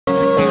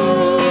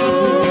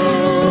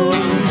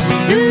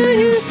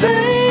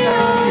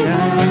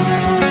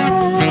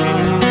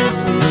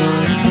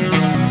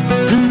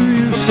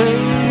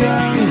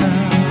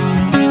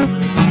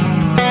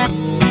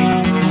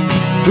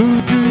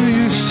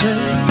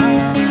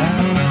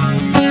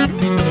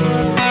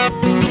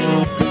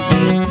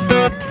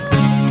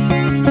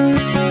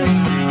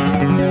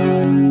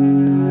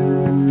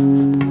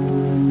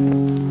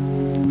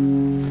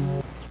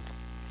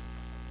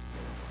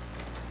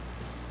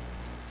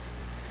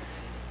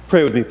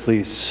Pray with me,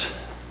 please.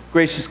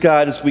 Gracious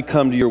God, as we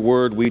come to your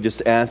word, we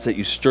just ask that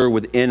you stir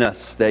within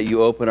us, that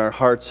you open our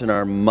hearts and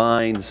our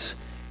minds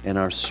and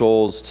our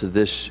souls to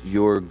this,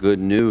 your good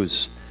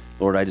news.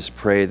 Lord, I just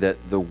pray that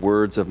the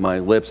words of my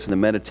lips and the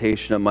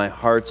meditation of my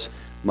hearts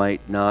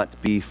might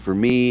not be for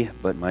me,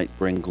 but might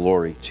bring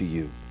glory to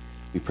you.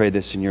 We pray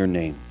this in your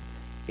name.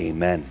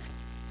 Amen.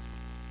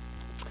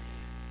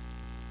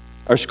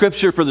 Our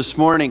scripture for this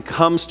morning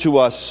comes to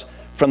us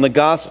from the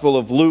Gospel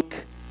of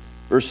Luke,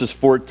 verses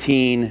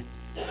 14,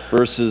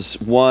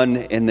 verses 1,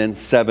 and then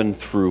 7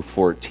 through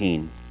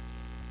 14.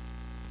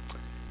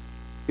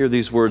 Hear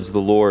these words of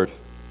the Lord.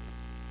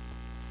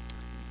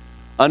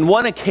 On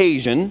one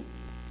occasion,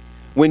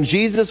 when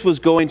Jesus was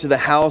going to the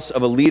house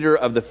of a leader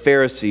of the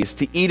Pharisees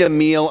to eat a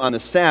meal on the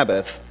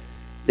Sabbath,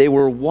 they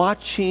were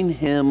watching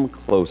him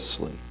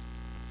closely.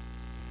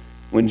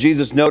 When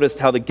Jesus noticed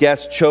how the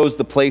guests chose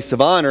the place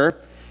of honor,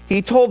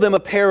 he told them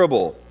a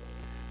parable.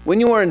 When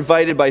you are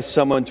invited by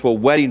someone to a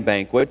wedding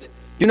banquet,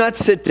 do not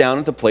sit down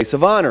at the place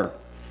of honor,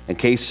 in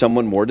case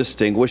someone more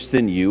distinguished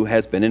than you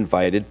has been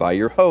invited by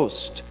your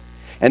host.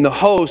 And the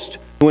host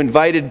who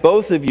invited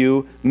both of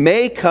you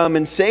may come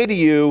and say to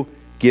you,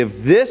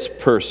 give this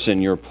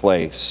person your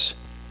place.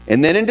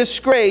 And then in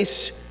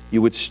disgrace,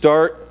 you would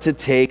start to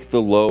take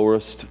the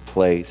lowest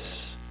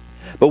place.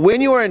 But when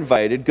you are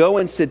invited, go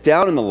and sit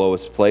down in the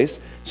lowest place,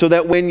 so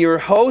that when your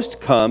host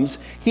comes,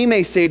 he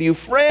may say to you,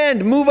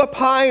 friend, move up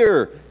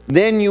higher.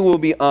 Then you will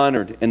be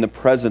honored in the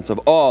presence of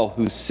all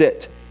who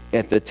sit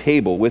at the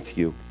table with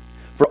you.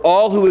 For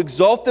all who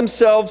exalt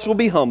themselves will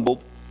be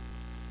humbled,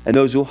 and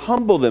those who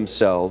humble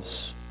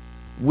themselves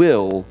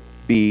will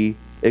be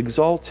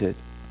exalted.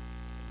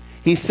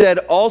 He said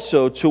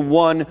also to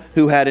one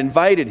who had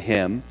invited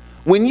him,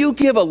 when you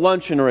give a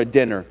luncheon or a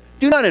dinner,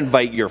 do not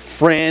invite your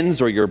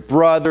friends or your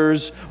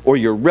brothers or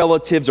your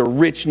relatives or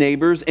rich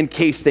neighbors in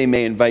case they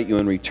may invite you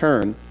in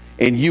return,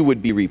 and you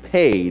would be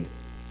repaid.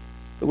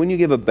 But when you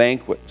give a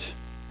banquet,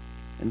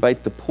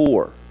 invite the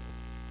poor,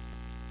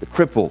 the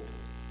crippled,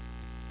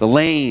 the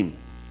lame,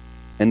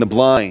 and the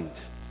blind,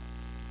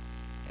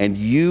 and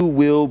you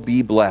will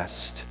be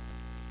blessed,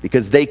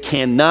 because they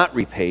cannot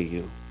repay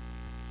you,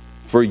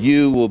 for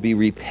you will be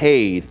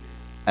repaid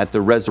at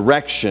the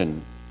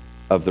resurrection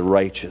of the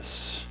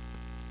righteous.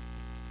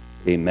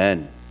 Amen.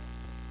 In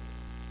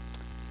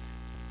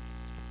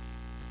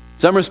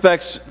some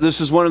respects, this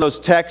is one of those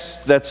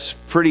texts that's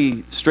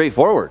pretty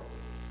straightforward.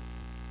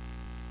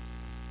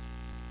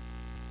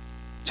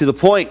 To the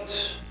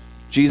point,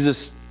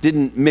 Jesus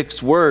didn't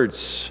mix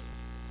words.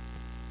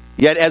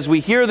 Yet as we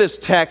hear this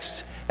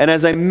text, and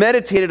as I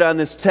meditated on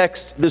this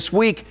text this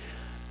week,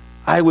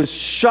 I was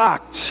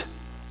shocked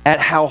at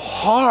how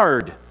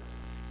hard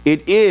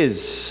it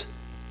is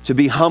to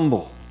be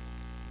humble.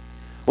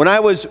 When I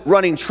was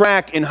running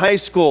track in high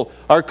school,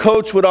 our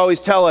coach would always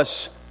tell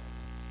us,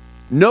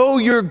 know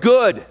you're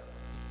good,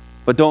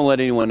 but don't let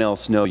anyone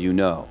else know you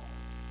know.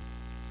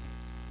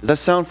 Does that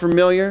sound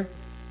familiar?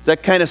 Does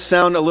that kind of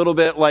sound a little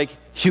bit like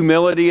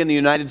humility in the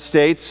United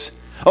States?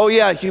 Oh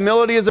yeah,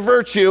 humility is a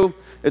virtue.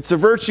 It's a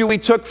virtue we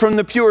took from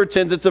the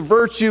Puritans. It's a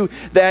virtue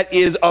that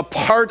is a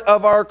part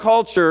of our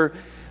culture.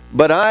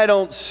 But I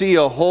don't see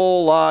a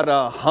whole lot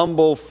of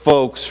humble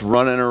folks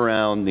running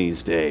around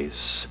these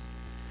days.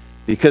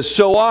 Because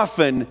so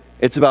often,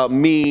 it's about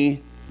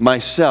me,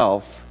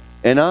 myself,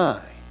 and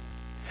I.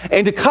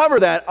 And to cover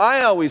that,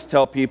 I always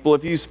tell people,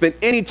 if you spend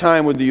any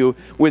time with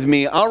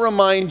me, I'll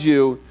remind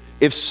you,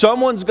 if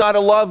someone's got to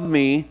love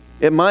me,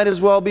 it might as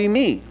well be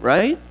me,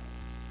 right?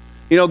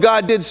 You know,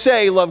 God did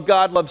say, love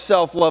God, love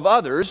self, love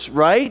others,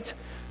 right?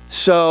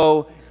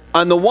 So,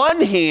 on the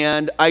one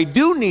hand, I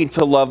do need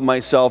to love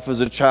myself as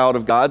a child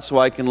of God so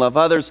I can love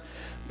others.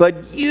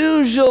 But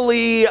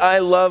usually, I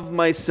love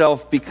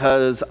myself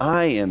because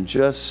I am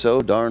just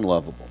so darn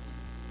lovable.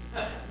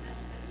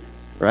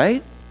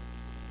 Right?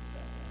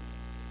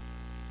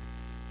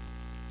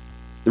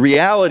 The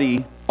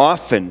reality,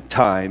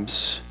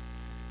 oftentimes,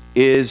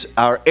 is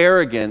our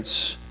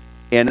arrogance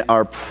and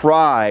our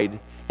pride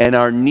and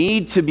our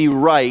need to be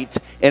right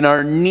and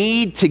our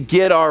need to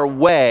get our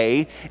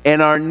way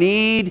and our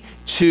need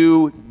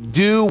to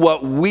do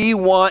what we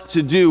want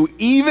to do,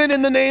 even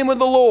in the name of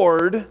the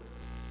Lord,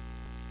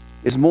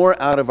 is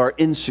more out of our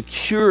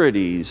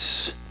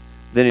insecurities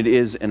than it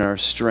is in our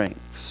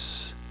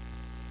strengths.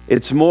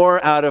 It's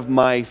more out of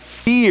my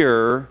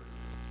fear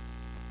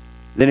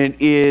than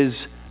it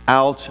is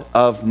out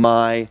of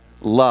my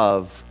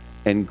love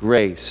and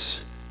grace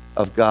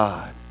of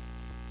God.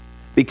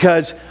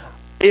 Because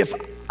if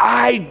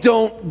I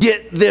don't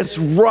get this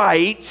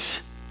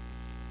right,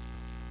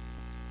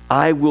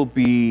 I will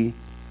be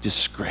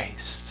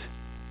disgraced.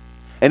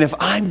 And if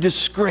I'm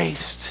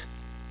disgraced,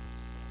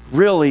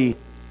 really,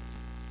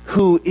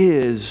 who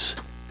is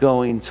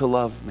going to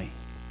love me?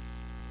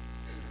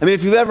 I mean,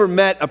 if you've ever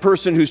met a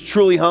person who's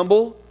truly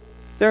humble,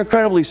 they're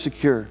incredibly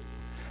secure.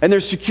 And their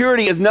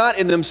security is not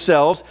in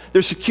themselves.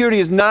 Their security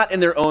is not in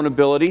their own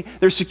ability.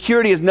 Their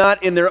security is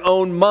not in their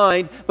own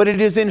mind, but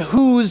it is in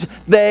whose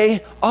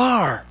they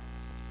are.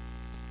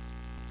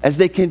 as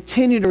they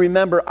continue to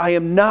remember, I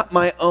am not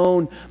my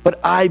own, but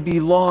I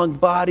belong,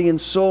 body and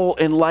soul,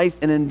 in life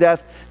and in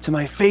death, to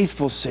my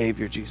faithful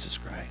Savior, Jesus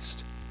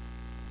Christ.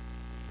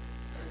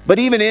 But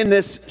even in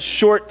this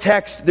short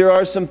text, there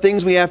are some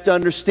things we have to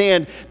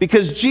understand,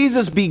 because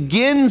Jesus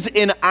begins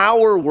in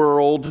our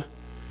world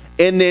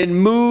and then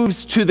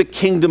moves to the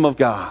kingdom of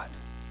God.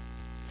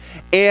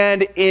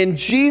 And in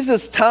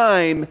Jesus'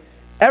 time,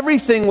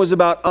 everything was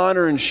about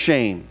honor and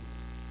shame.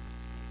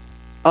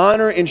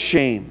 Honor and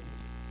shame.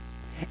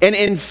 And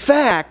in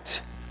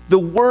fact, the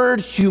word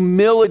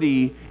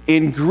humility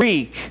in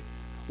Greek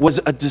was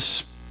a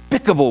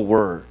despicable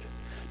word.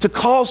 To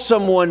call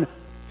someone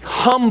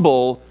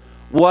humble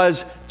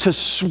was to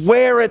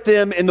swear at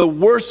them in the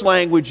worst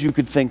language you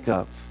could think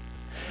of.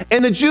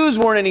 And the Jews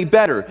weren't any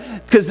better,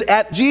 because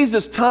at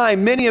Jesus'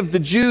 time, many of the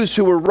Jews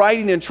who were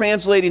writing and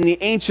translating the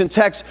ancient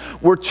texts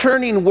were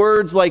turning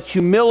words like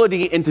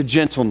humility into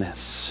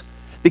gentleness,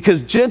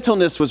 because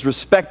gentleness was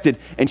respected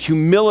and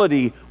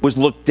humility was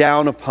looked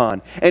down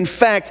upon. In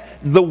fact,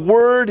 the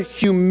word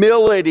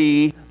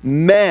humility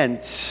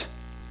meant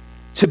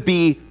to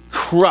be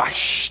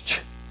crushed,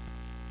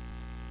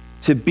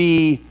 to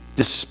be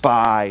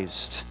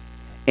despised,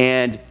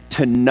 and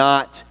to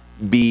not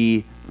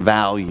be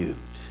valued.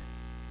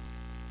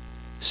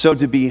 So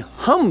to be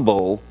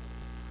humble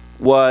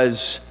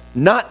was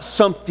not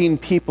something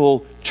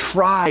people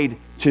tried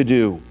to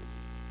do.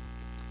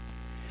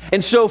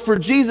 And so for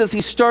Jesus, he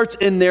starts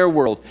in their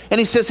world. And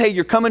he says, hey,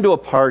 you're coming to a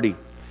party.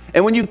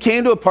 And when you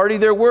came to a party,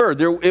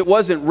 it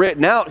wasn't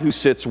written out who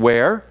sits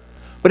where,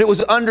 but it was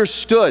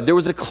understood. There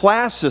was a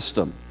class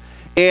system.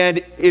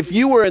 And if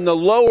you were in the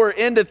lower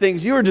end of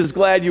things, you were just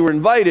glad you were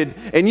invited,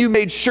 and you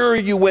made sure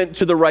you went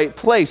to the right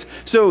place.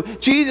 So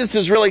Jesus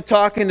is really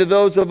talking to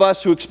those of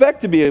us who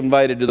expect to be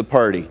invited to the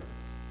party.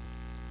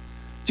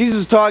 Jesus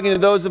is talking to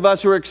those of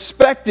us who are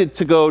expected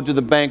to go to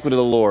the banquet of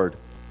the Lord.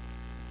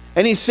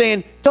 And he's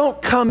saying,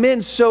 don't come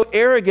in so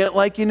arrogant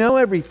like you know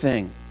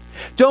everything.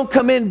 Don't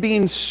come in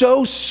being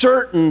so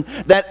certain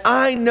that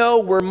I know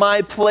where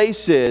my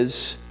place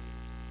is,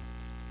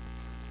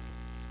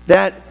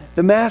 that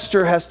the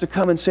master has to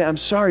come and say, I'm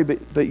sorry,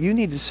 but you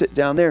need to sit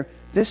down there.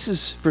 This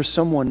is for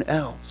someone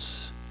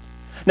else.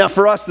 Now,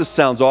 for us, this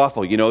sounds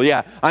awful.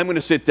 Yeah, I'm going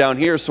to sit down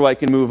here so I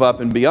can move up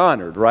and be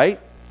honored, right?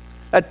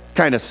 That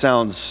kind of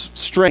sounds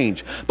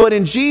strange. But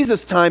in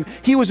Jesus' time,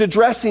 he was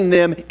addressing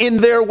them in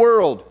their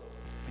world.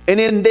 And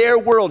in their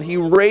world, he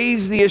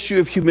raised the issue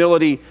of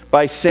humility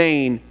by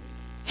saying,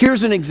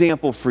 here's an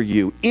example for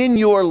you. In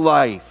your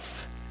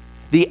life,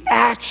 the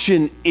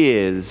action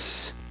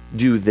is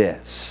do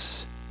this.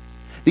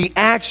 The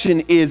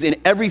action is, in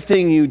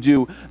everything you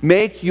do,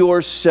 make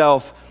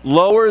yourself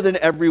lower than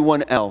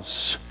everyone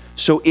else,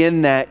 so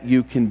in that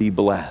you can be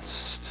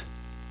blessed.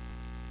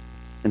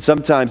 And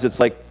sometimes it's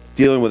like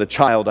dealing with a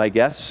child, I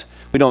guess.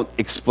 We don't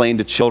explain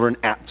to children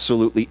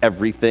absolutely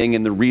everything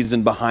and the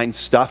reason behind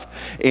stuff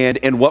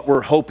and what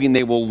we're hoping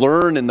they will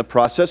learn in the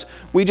process.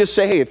 We just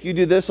say, hey, if you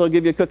do this, I'll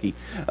give you a cookie.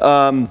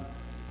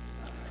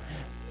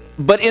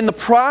 But in the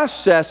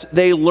process,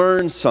 they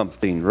learn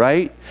something,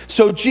 right?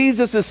 So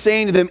Jesus is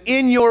saying to them,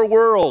 in your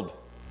world,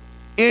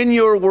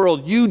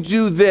 you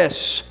do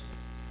this,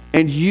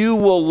 and you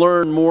will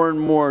learn more and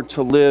more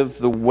to live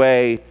the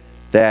way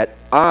that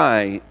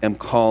I am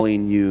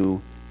calling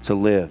you to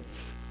live.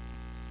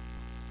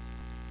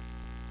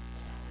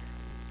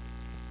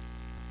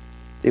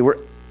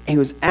 He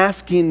was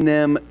asking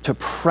them to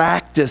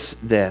practice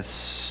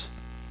this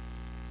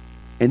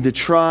and to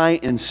try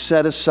and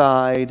set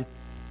aside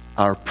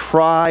our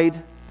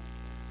pride,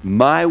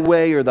 my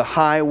way or the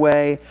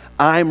highway,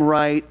 I'm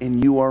right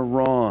and you are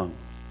wrong.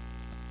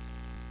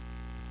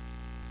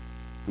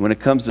 When it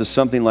comes to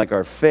something like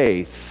our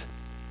faith,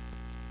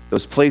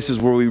 those places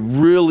where we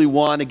really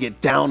want to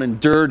get down and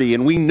dirty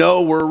and we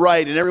know we're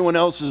right and everyone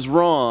else is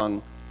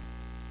wrong,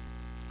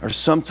 are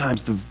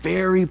sometimes the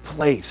very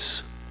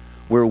place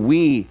where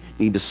we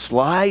need to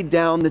slide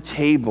down the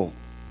table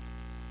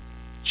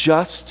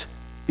just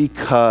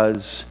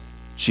because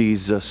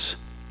Jesus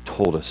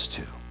told us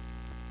to.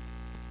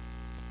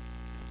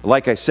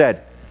 Like I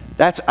said,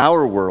 that's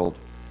our world.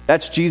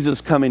 That's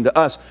Jesus coming to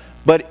us.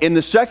 But in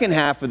the second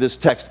half of this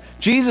text,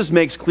 Jesus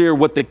makes clear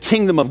what the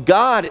kingdom of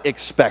God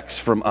expects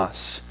from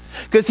us.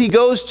 Because he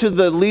goes to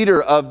the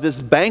leader of this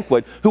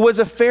banquet, who was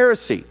a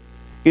Pharisee.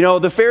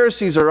 The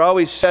Pharisees are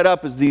always set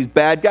up as these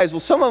bad guys. Well,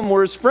 some of them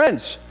were his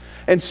friends.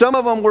 And some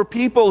of them were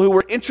people who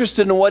were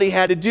interested in what he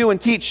had to do and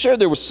teach. Sure,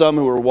 there were some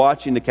who were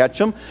watching to catch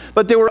him,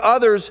 but there were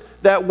others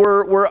that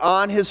were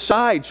on his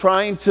side,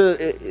 trying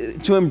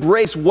to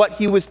embrace what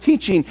he was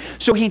teaching.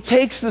 So he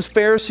takes this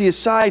Pharisee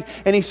aside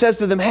and he says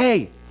to them,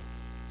 hey,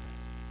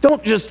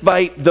 don't just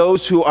invite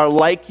those who are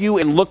like you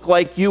and look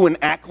like you and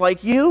act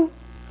like you.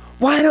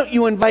 Why don't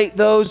you invite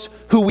those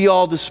who we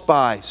all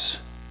despise?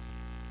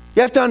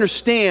 You have to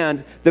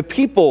understand the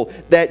people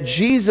that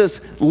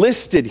Jesus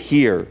listed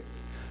here.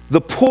 The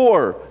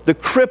poor, the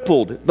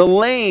crippled, the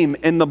lame,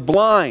 and the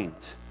blind.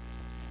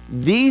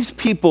 These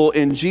people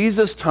in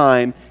Jesus'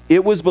 time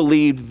it was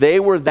believed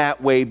they were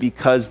that way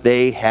because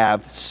they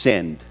have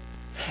sinned.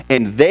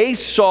 And they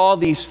saw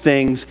these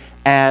things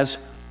as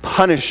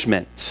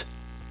punishment.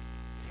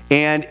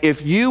 And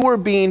if you were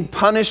being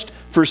punished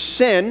for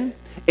sin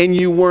and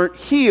you weren't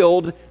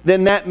healed,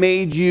 then that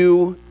made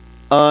you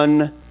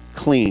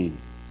unclean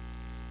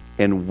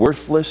and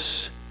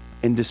worthless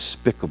and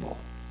despicable.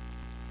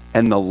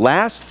 And the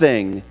last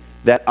thing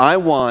that I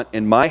want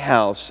in my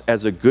house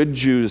as a good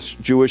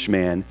Jewish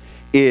man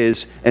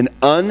is an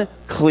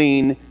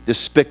unclean,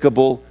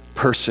 despicable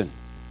person.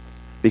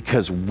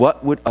 Because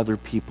what would other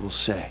people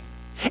say?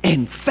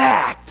 In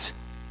fact,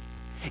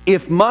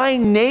 if my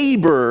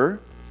neighbor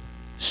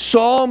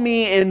saw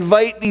me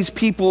invite these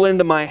people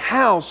into my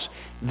house,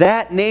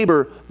 that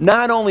neighbor,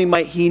 not only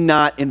might he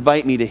not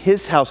invite me to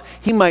his house,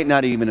 he might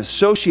not even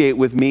associate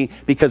with me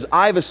because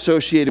I've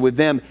associated with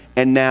them,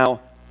 and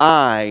now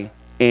I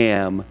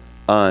am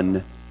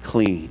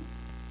unclean.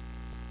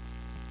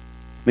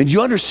 I mean, do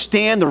you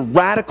understand the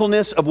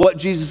radicalness of what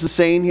Jesus is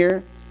saying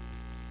here?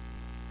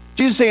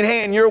 Jesus is saying,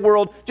 hey, in your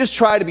world, just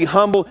try to be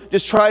humble,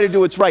 just try to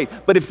do what's right.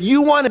 But if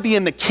you want to be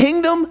in the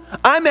kingdom,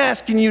 I'm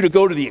asking you to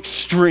go to the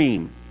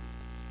extreme.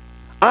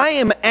 I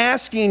am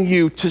asking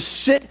you to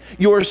sit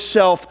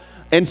yourself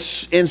and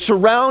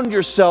surround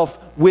yourself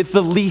with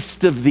the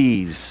least of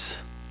these.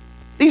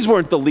 These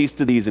weren't the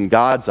least of these in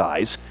God's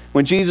eyes.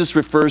 When Jesus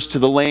refers to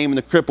the lame and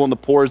the cripple and the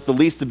poor as the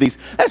least of these,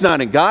 that's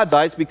not in God's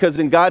eyes, because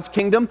in God's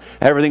kingdom,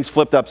 everything's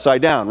flipped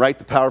upside down, right?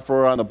 The powerful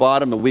are on the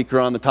bottom, the weak are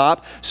on the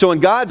top. So in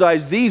God's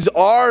eyes, these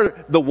are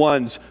the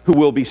ones who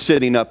will be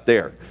sitting up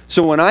there.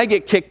 So when I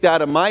get kicked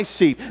out of my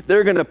seat,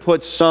 they're going to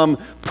put some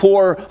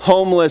poor,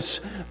 homeless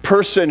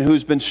person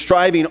who's been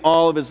striving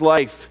all of his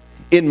life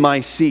in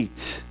my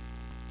seat.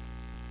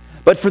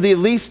 But for the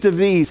least of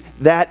these,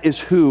 that is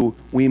who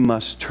we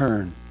must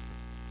turn.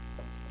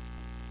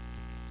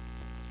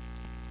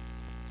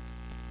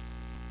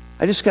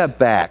 I just got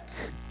back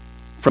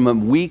from a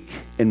week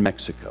in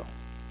Mexico.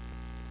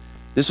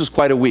 This was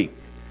quite a week.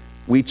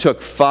 We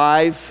took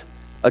 5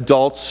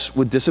 adults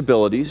with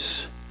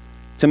disabilities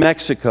to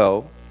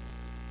Mexico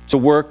to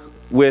work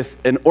with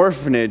an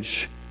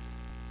orphanage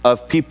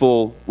of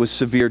people with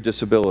severe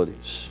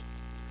disabilities.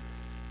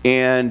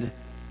 And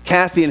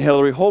Kathy and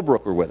Hillary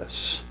Holbrook were with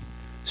us.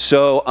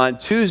 So on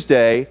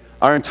Tuesday,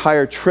 our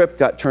entire trip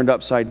got turned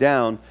upside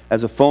down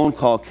as a phone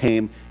call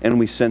came and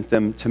we sent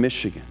them to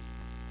Michigan.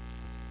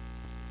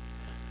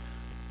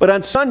 But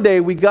on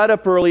Sunday, we got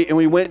up early and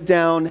we went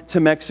down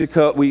to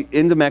Mexico,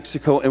 into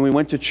Mexico, and we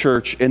went to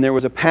church, and there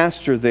was a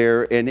pastor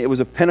there, and it was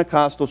a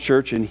Pentecostal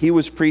church, and he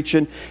was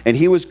preaching, and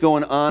he was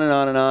going on and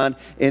on and on,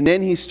 and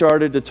then he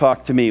started to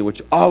talk to me,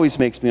 which always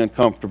makes me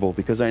uncomfortable,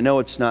 because I know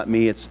it's not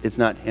me, it's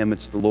not him,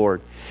 it's the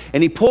Lord.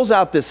 And he pulls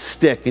out this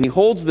stick, and he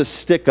holds this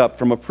stick up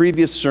from a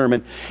previous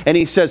sermon, and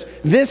he says,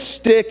 this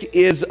stick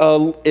is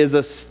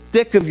a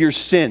stick of your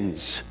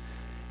sins,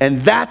 and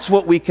that's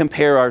what we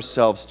compare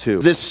ourselves to.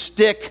 This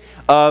stick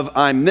of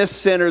I'm this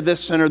sinner,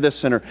 this sinner, this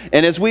sinner.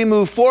 And as we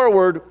move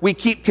forward, we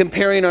keep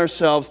comparing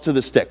ourselves to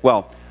the stick.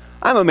 Well,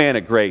 I'm a man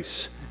of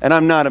grace, and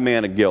I'm not a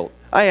man of guilt.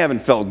 I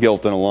haven't felt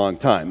guilt in a long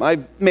time.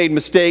 I've made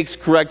mistakes,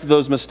 corrected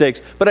those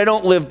mistakes, but I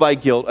don't live by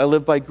guilt. I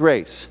live by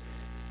grace.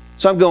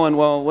 So I'm going,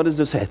 well, what does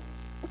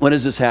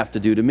this have to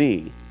do to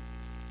me?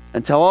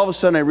 Until all of a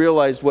sudden I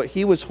realized what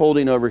he was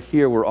holding over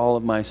here were all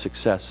of my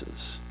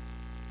successes.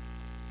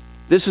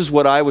 This is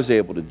what I was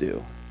able to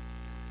do.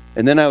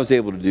 And then I was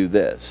able to do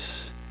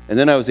this. And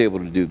then I was able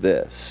to do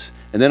this.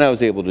 And then I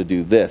was able to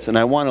do this. And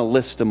I want to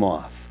list them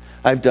off.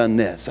 I've done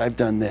this. I've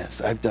done this.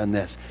 I've done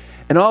this.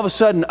 And all of a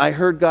sudden, I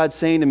heard God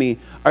saying to me,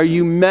 are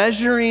you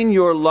measuring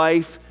your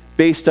life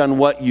based on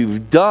what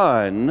you've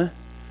done?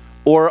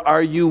 Or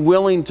are you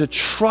willing to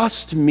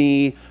trust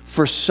me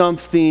for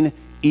something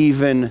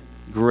even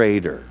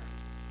greater?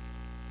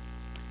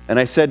 And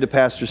I said to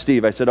Pastor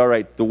Steve, I said, all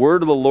right, the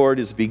word of the Lord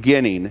is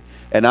beginning.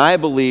 And I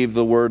believe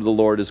the word of the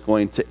Lord is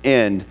going to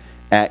end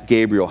at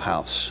Gabriel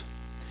House.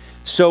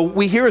 So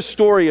we hear a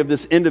story of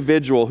this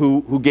individual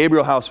who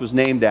Gabriel House was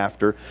named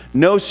after.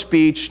 No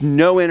speech,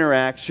 no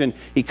interaction.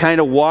 He kind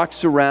of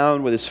walks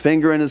around with his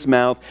finger in his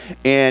mouth.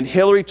 And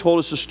Hillary told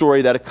us a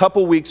story that a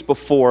couple weeks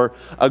before,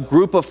 a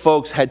group of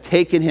folks had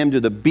taken him to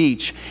the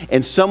beach,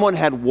 and someone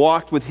had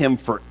walked with him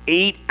for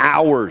 8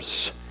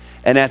 hours.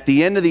 And at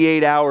the end of the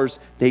 8 hours,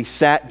 they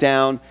sat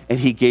down and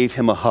he gave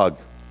him a hug.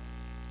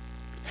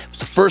 It was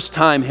the first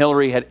time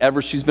Hillary had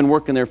ever, she's been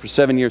working there for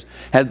 7 years,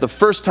 the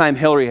first time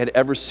Hillary had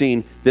ever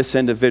seen this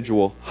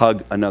individual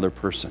hug another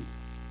person.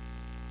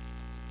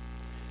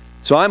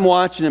 So I'm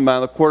watching him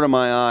by the corner of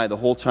my eye the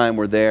whole time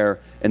we're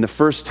there. And the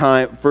first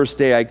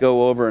day I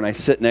go over and I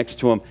sit next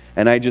to him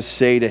and I just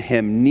say to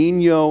him,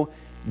 Niño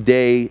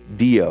de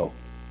Dio.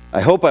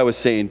 I hope I was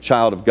saying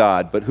child of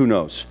God, but who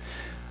knows.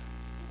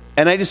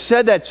 And I just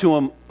said that to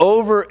him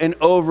over and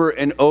over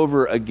and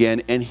over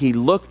again. And he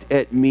looked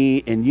at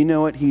me, and you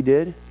know what he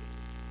did?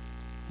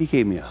 He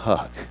gave me a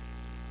hug.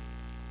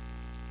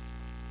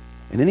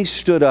 And then he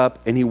stood up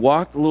and he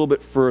walked a little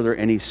bit further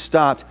and he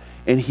stopped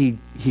and he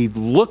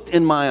looked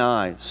in my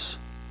eyes.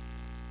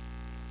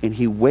 And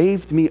he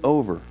waved me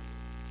over.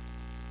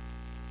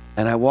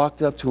 And I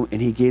walked up to him,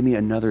 and he gave me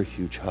another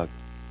huge hug.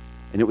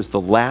 And it was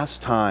the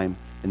last time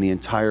in the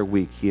entire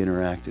week he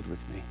interacted with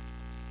me.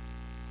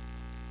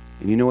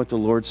 And you know what the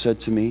Lord said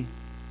to me?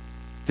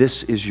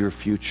 This is your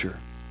future.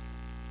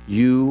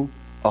 You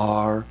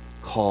are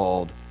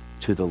called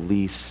to the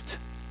least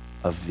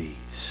of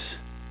these,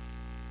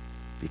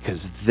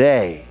 because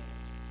they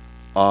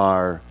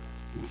are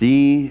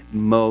the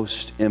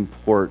most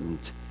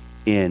important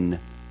in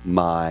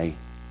my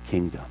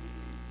kingdom.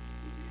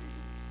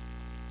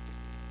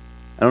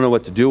 I don't know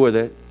what to do with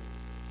it.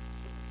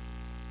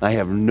 I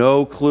have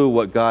no clue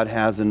what God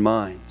has in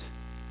mind.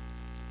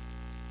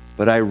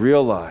 But I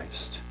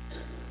realized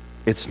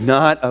it's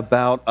not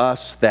about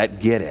us that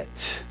get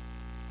it.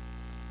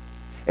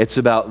 It's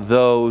about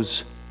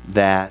those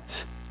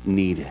that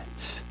need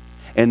it.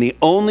 And the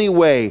only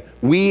way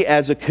we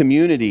as a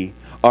community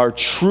are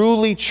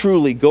truly,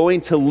 truly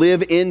going to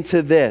live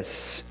into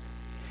this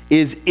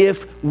is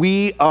if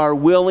we are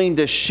willing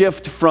to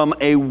shift from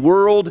a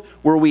world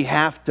where we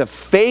have to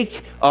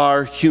fake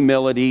our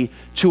humility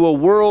to a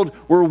world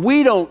where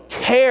we don't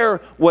care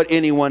what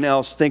anyone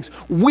else thinks.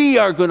 We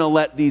are going to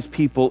let these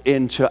people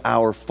into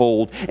our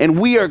fold, and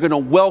we are going to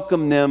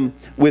welcome them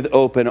with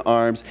open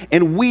arms,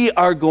 and we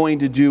are going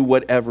to do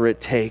whatever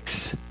it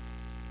takes.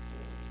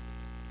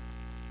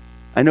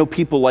 I know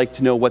people like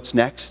to know what's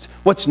next.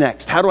 What's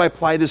next? How do I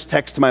apply this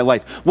text to my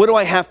life? What do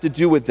I have to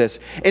do with this?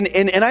 And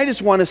I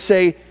just want to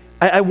say,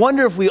 I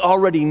wonder if we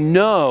already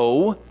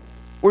know,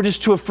 we're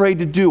just too afraid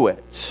to do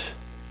it.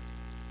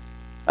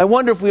 I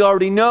wonder if we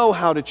already know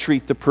how to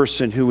treat the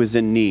person who is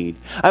in need.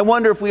 I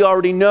wonder if we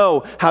already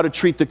know how to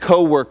treat the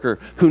coworker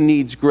who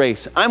needs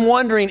grace. I'm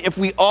wondering if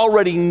we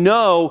already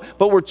know,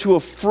 but we're too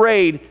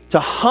afraid to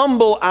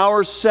humble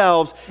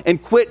ourselves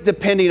and quit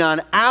depending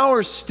on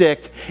our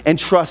stick and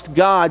trust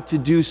God to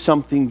do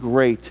something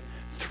great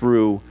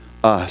through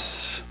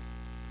us.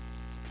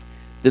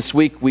 This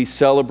week we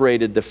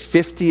celebrated the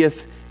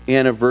 50th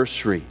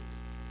anniversary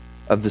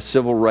of the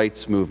Civil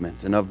Rights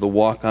Movement and of the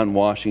Walk on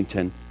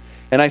Washington.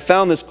 And I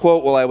found this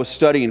quote while I was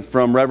studying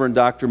from Reverend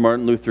Dr.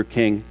 Martin Luther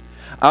King.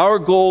 Our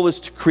goal is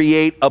to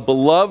create a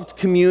beloved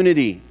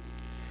community,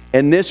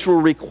 and this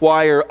will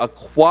require a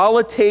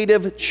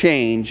qualitative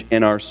change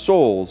in our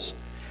souls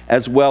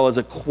as well as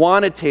a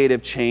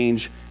quantitative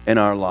change in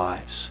our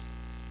lives.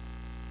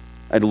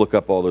 I had to look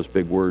up all those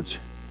big words.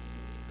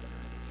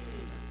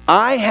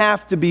 I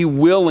have to be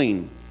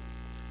willing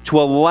to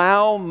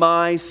allow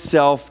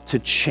myself to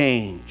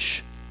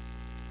change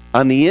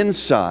on the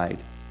inside,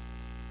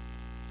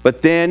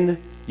 but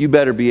then you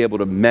better be able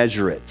to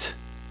measure it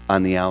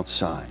on the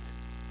outside.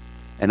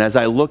 And as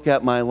I look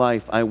at my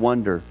life, I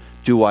wonder,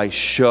 do I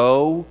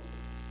show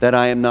that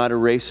I am not a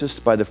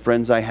racist by the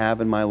friends I have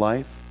in my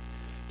life?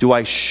 Do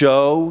I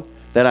show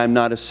that I'm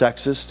not a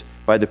sexist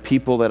by the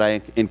people that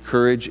I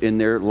encourage in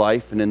their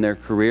life and in their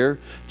career?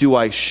 Do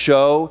I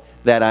show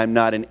that I'm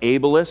not an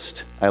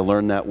ableist? I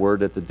learned that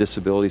word at the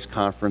disabilities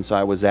conference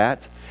I was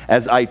at.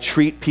 As I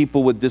treat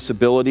people with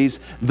disabilities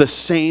the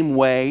same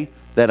way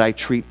that I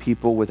treat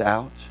people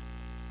without?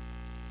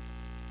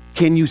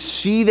 Can you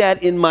see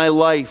that in my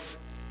life?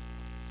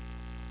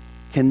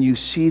 Can you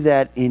see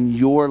that in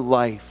your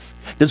life?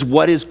 Does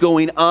what is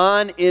going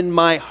on in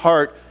my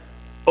heart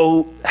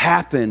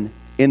happen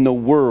in the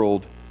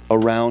world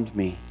around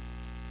me?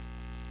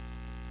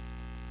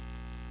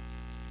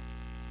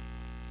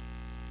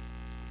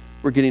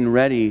 We're getting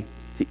ready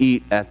to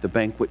eat at the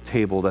banquet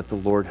table that the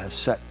Lord has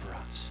set for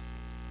us.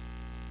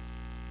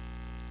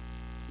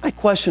 My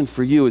question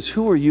for you is,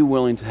 who are you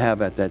willing to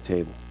have at that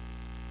table?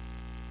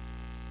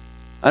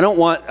 I don't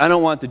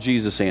want the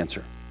Jesus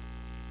answer.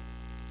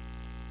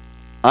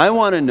 I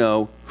want to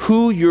know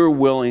who you're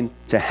willing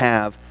to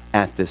have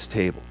at this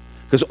table.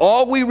 Because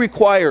all we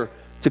require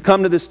to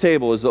come to this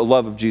table is the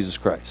love of Jesus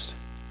Christ.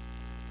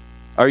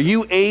 Are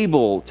you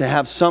able to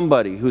have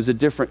somebody who's a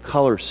different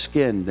color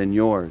skin than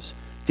yours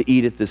to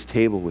eat at this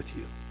table with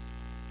you?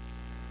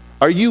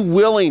 Are you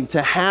willing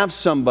to have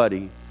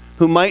somebody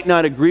who might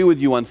not agree with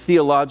you on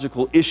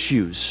theological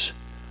issues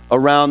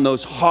around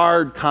those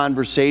hard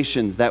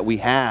conversations that we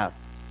have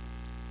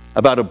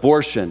about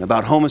abortion,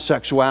 about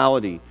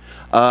homosexuality,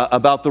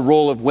 about the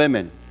role of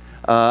women,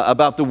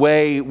 about the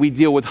way we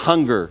deal with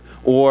hunger,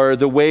 or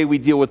the way we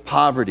deal with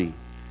poverty,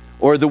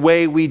 or the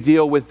way we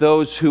deal with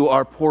those who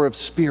are poor of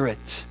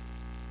spirit?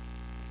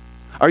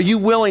 Are you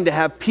willing to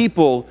have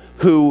people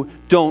who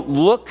don't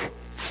look,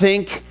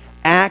 think,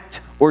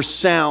 act, or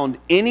sound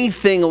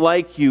anything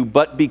like you,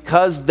 but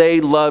because they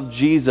love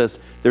Jesus,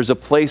 there's a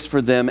place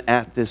for them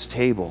at this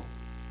table?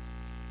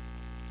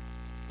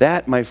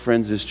 That, my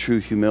friends, is true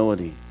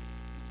humility.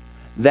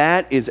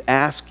 That is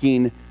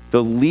asking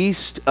the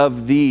least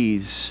of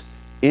these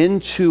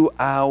into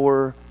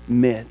our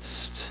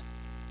midst,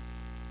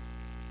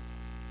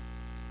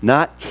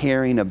 not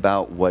caring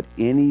about what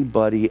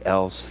anybody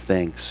else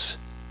thinks,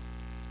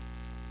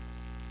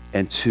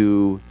 and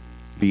to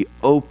be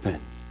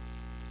open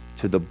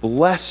to the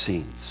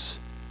blessings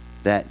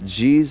that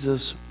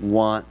Jesus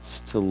wants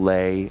to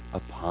lay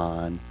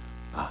upon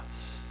us.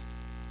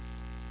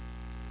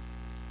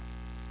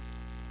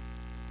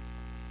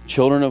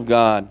 Children of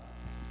God,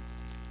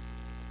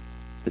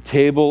 the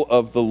table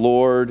of the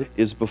Lord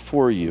is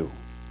before you.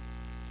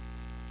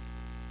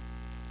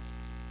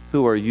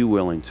 Who are you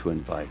willing to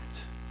invite?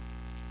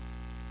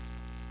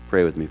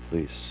 Pray with me,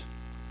 please.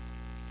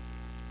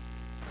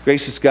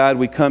 Gracious God,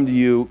 we come to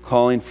you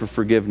calling for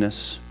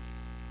forgiveness.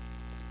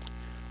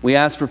 We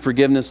ask for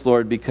forgiveness,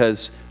 Lord,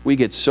 because we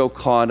get so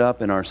caught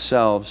up in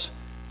ourselves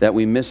that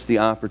we miss the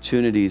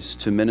opportunities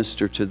to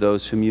minister to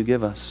those whom you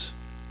give us.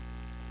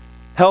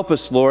 Help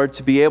us, Lord,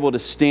 to be able to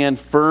stand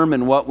firm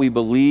in what we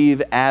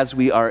believe as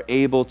we are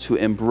able to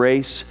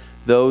embrace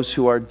those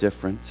who are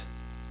different.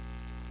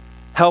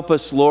 Help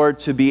us, Lord,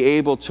 to be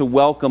able to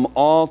welcome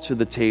all to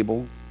the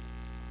table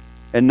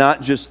and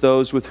not just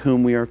those with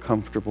whom we are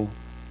comfortable.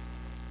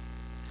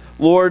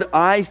 Lord,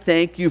 I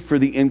thank you for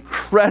the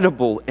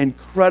incredible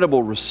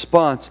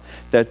response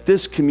that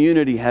this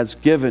community has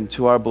given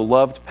to our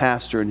beloved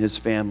pastor and his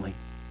family.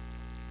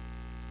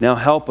 Now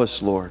help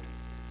us, Lord,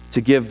 to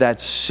give that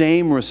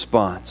same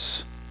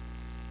response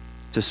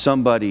to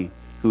somebody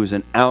who is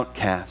an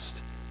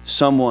outcast,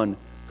 someone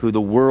who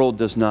the world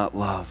does not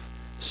love,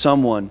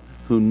 someone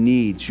who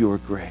needs your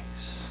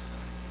grace.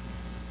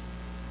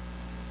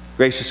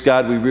 Gracious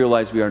God, we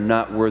realize we are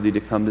not worthy to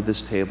come to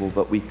this table,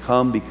 but we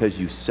come because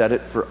you set it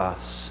for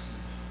us.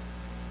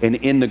 And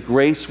in the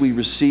grace we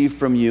receive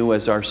from you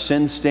as our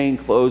sin-stained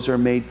clothes are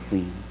made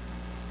clean,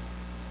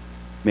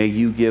 may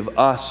you give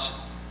us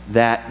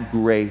that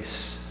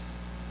grace,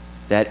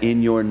 that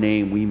in your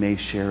name we may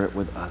share it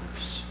with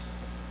others,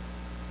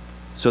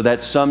 so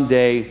that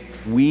someday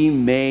we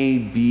may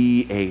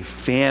be a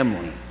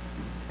family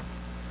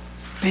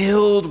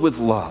filled with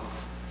love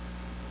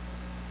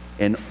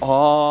and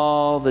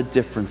all the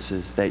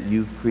differences that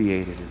you've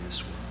created in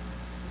this world.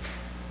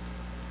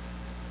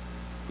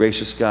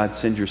 Gracious God,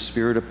 send your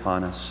Spirit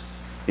upon us,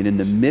 and in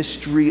the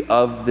mystery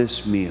of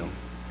this meal,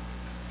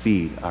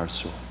 feed our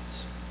souls.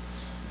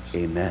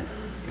 Amen.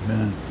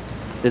 Amen.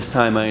 This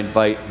time I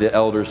invite the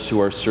elders who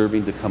are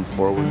serving to come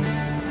forward.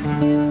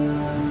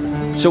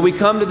 So we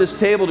come to this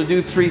table to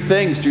do three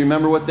things. Do you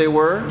remember what they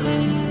were?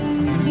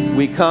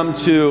 We come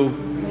to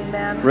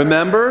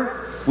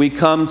remember, we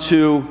come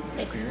to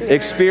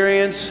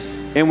experience,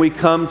 and we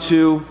come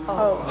to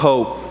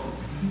hope.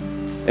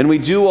 And we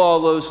do all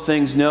those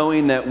things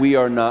knowing that we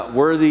are not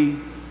worthy,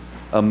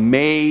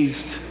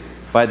 amazed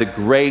by the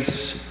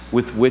grace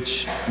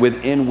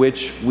within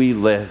which we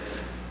live,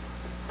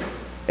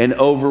 and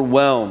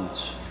overwhelmed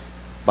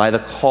by the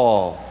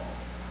call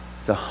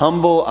to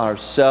humble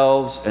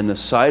ourselves in the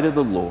sight of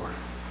the Lord,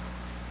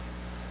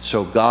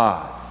 so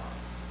God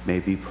may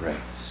be praised.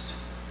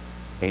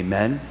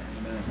 Amen.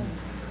 Amen.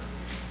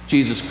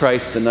 Jesus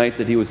Christ, the night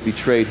that he was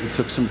betrayed, he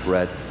took some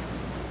bread,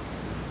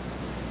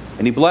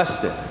 and he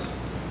blessed it,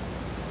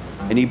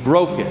 and he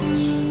broke it,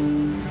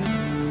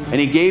 and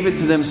he gave it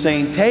to them,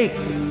 saying, "Take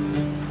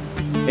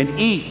and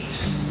eat,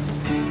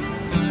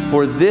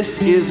 for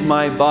this is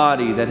my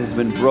body that has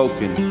been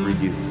broken for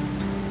you."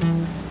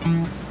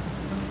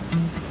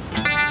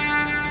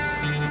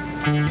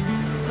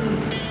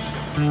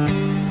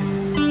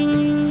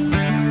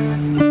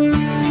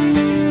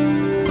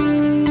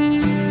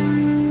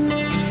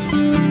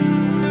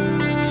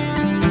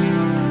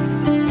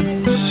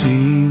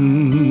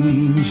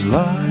 Seems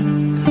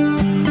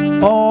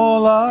like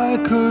all I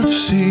could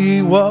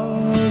see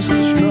was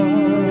the struggle.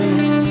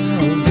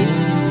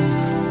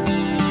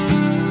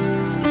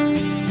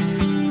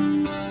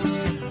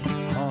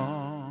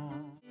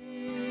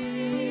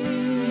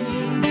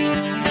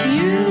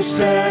 You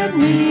set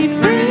me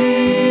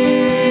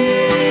free,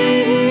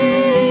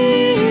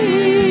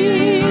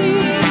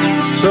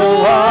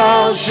 so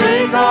I'll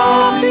shake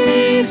off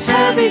these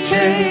heavy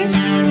chains,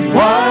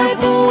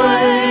 wipe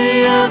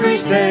away every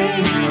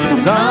stain,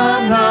 'cause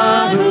I'm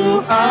not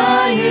who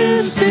I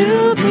used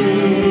to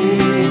be.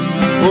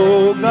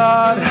 Oh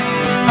God,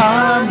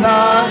 I'm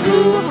not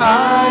who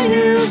I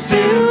used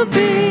to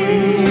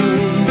be.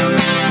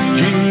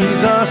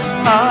 Jesus,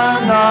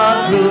 I'm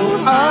not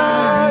who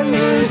I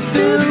used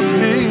to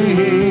be.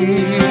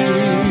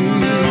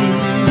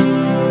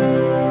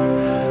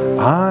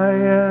 I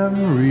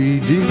am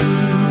redeemed.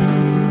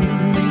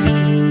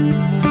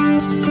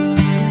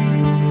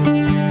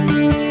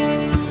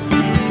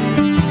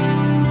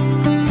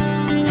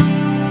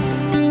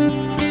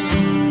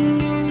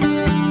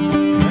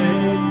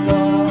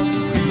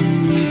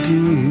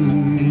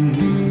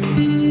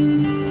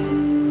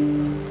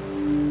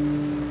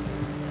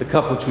 The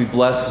cup which we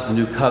bless is the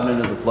new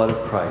covenant of the blood of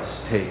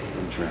Christ. Take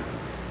and drink.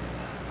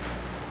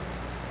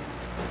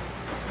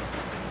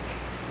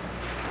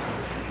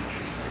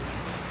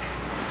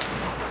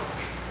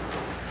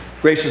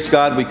 Gracious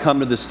God, we come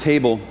to this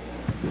table.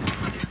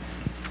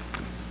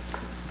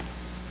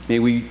 May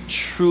we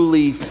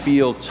truly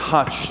feel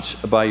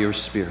touched by your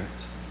Spirit.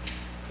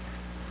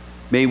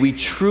 May we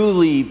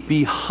truly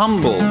be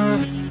humbled,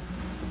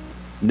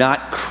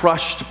 not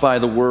crushed by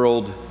the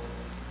world,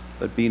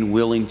 but being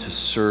willing to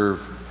serve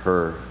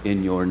her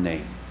in your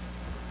name.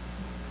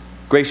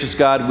 Gracious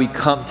God, we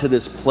come to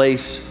this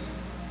place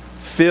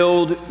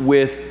filled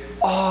with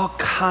all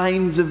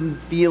kinds of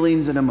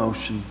feelings and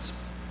emotions.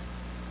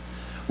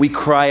 We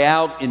cry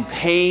out in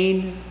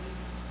pain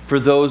for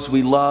those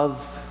we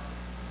love.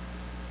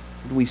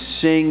 And we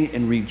sing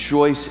and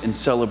rejoice in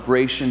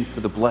celebration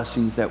for the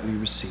blessings that we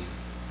receive.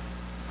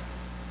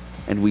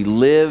 And we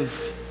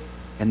live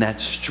in that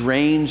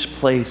strange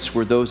place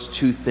where those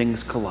two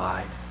things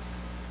collide.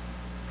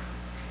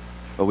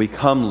 But we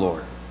come,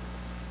 Lord,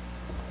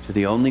 to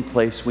the only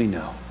place we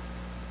know,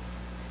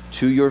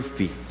 to your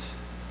feet.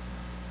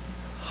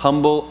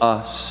 Humble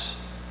us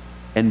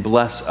and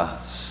bless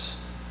us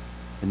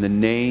in the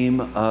name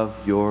of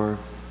your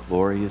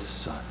glorious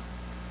Son,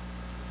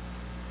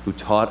 who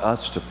taught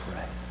us to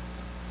pray.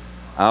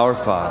 Our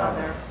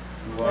Father,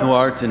 who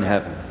art in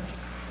heaven,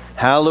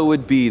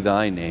 hallowed be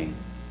thy name.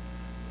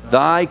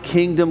 Thy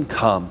kingdom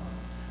come,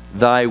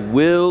 thy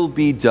will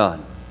be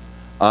done,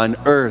 on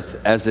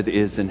earth as it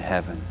is in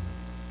heaven.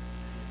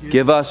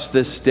 Give us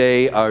this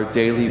day our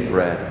daily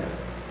bread,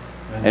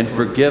 and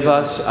forgive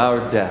us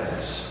our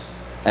debts,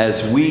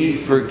 as we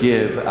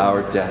forgive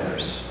our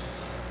debtors.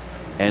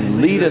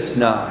 And lead us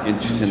not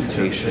into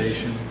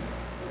temptation,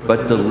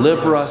 but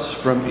deliver us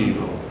from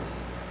evil.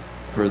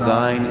 For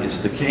thine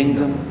is the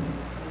kingdom,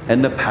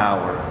 and the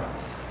power,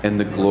 and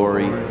the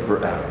glory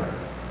forever.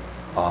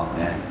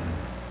 Amen.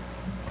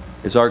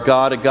 Is our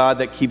God a God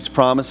that keeps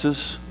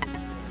promises?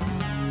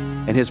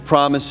 And his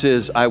promise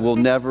is, I will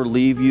never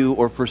leave you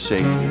or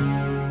forsake you.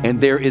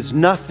 And there is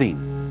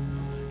nothing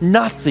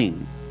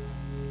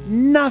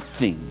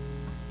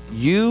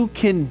you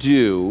can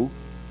do,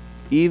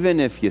 even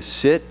if you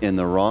sit in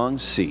the wrong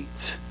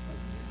seat,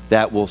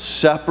 that will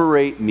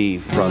separate me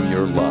from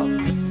your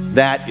love.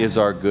 That is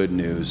our good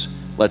news.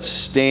 Let's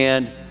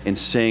stand and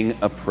sing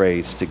a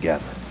praise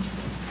together.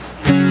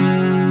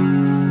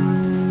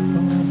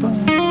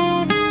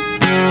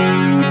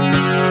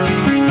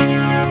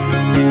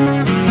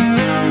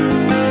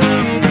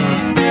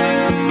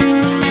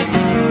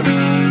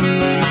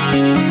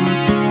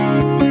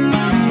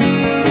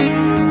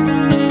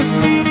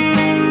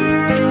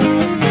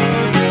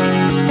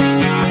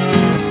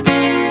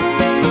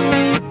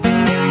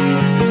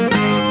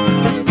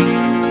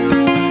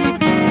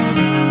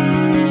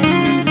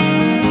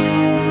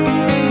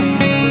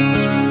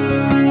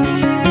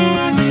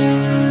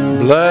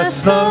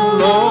 Bless the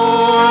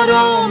Lord,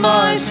 oh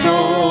my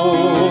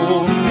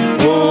soul,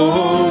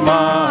 oh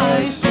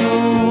my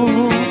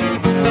soul.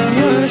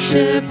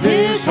 Worship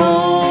his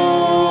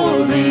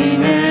holy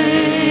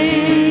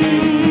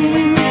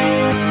name.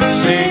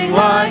 Sing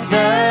like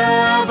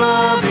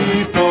never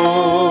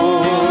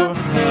before,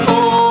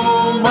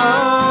 oh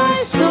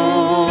my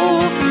soul.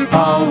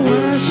 I'll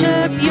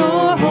worship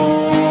your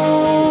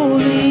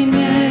holy name.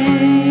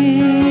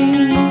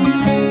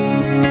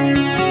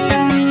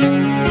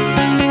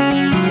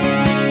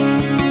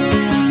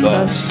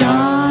 The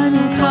sun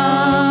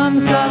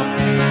comes up,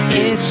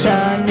 it's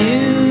a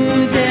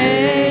new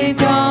day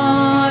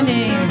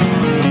dawning.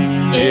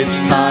 It's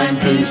time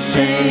to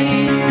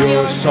sing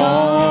your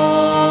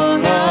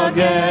song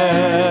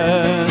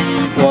again.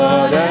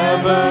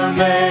 Whatever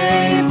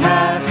may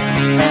pass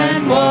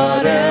and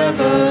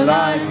whatever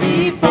lies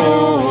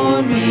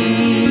before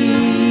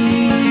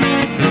me,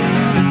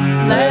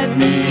 let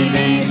me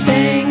be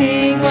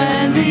singing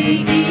when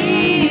the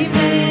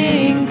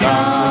evening comes.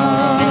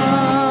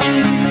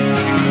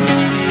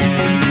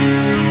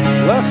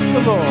 Bless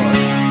the Lord.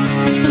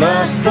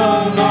 Bless the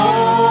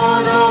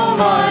Lord, oh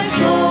my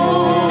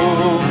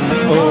soul,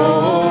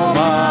 oh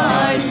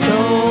my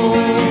soul.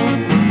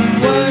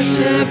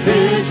 Worship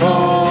his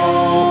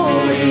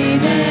holy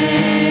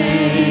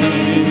name.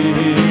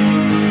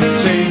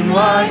 Sing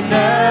like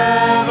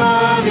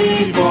never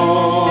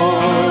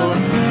before,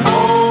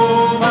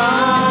 oh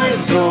my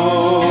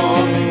soul.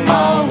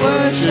 I'll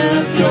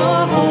worship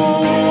your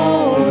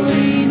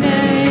holy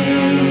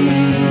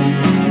name.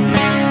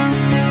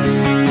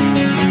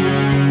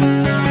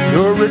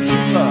 You're rich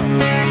in love.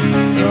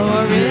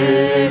 You're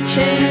rich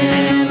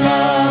in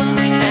love,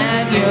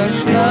 and you're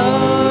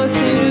slow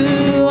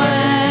to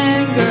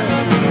anger.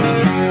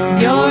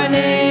 Your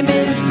name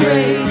is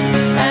great,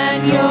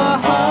 and your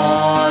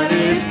heart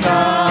is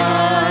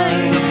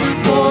kind.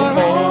 For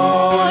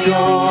all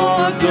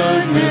your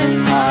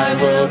goodness, I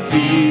will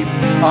keep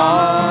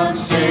on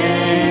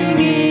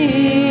singing.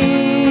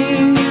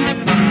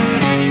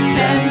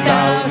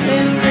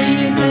 10,000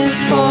 reasons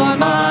for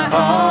my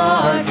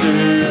heart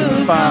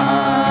to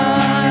find.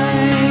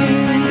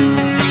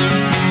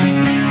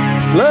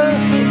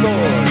 Bless the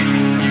Lord.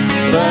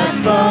 Bless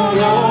the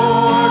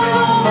Lord,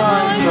 oh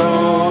my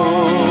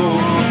soul,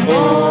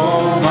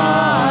 oh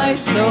my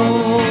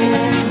soul.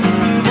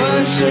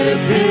 Worship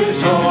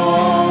his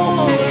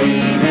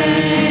holy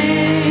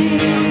name.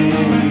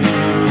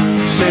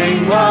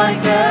 Sing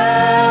like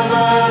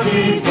never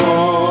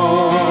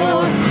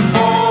before,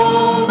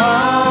 oh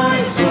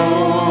my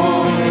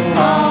soul.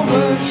 I'll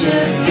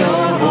worship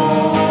your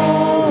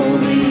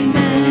holy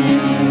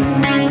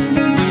name.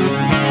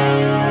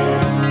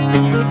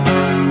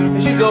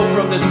 As you go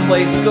from this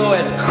place, go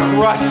as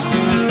crushed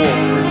people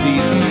for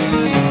Jesus.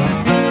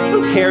 Who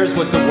cares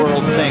what the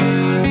world thinks?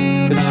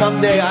 Because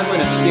someday I'm going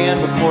to stand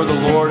before the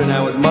Lord, and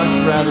I would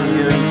much rather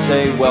hear him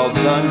say, well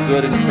done,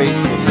 good and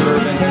faithful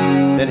servant,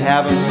 than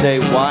have him say,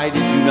 why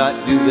did you not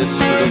do this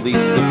for the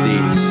least of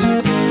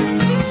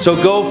these? So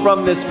go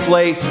from this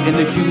place in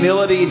the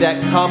humility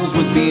that comes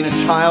with being a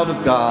child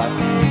of God.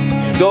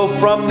 Go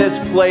from this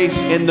place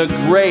in the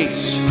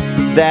grace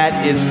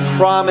that is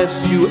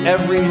promised you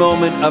every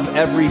moment of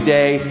every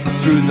day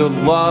through the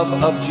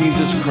love of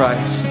Jesus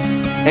Christ.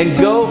 And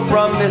go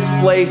from this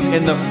place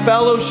in the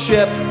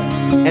fellowship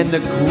and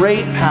the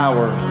great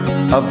power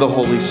of the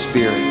Holy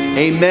Spirit.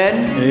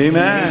 Amen?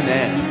 Amen.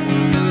 Amen.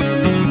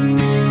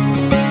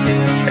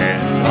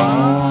 And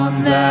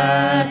on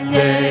that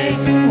day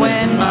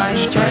when my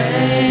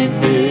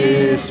strength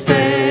is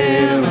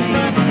failing,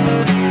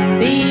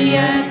 the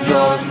end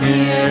draws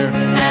near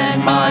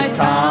and my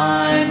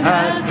time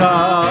has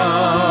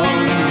come,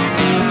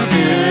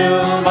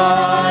 still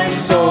my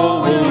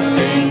soul will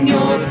sing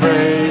your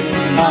praise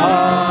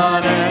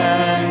unending.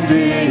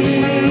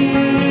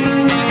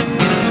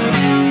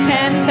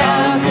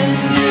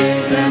 10,000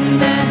 years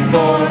and then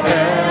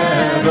forevermore.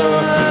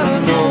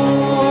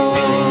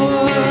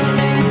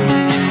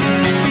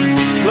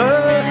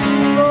 Bless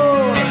the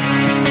Lord.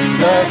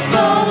 Bless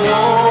the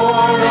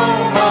Lord, oh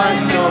my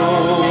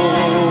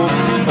soul,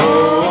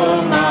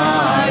 oh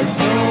my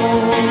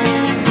soul.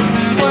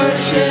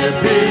 Worship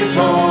his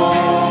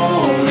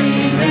holy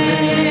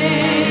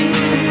name.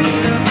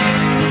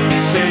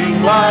 Sing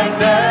like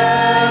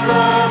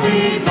never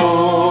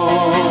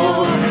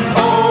before,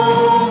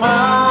 oh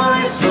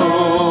my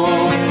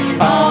soul.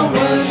 I'll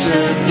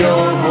worship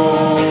your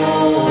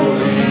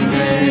holy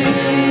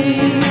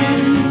name.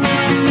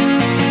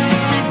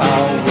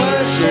 I'll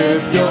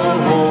worship your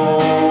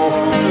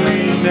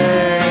holy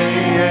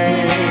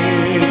name.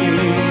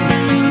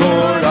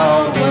 Lord,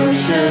 I'll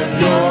worship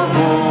your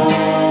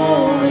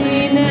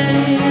holy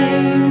name.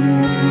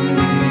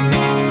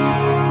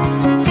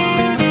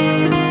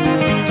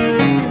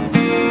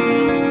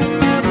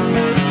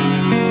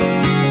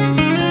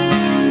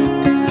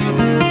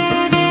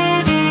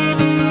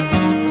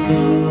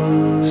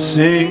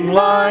 Sing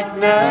like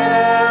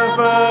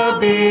never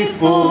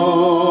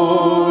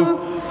before,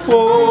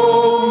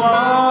 oh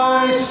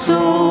my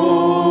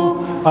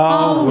soul,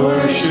 I'll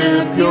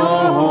worship your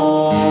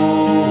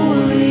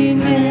holy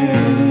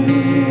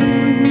name.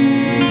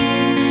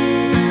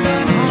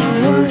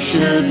 I'll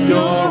worship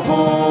your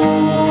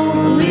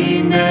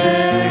holy name.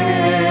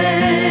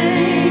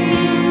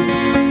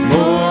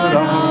 Lord,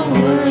 I'll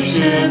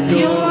worship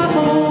your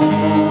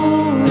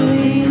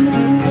holy name.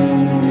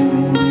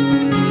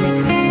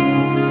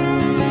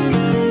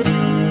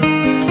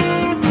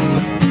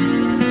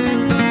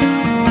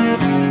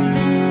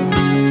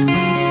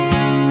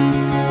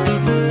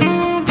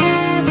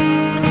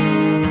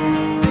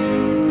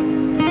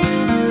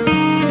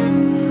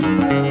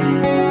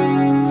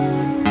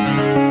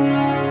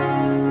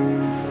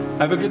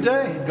 Have a good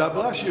day. God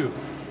bless you.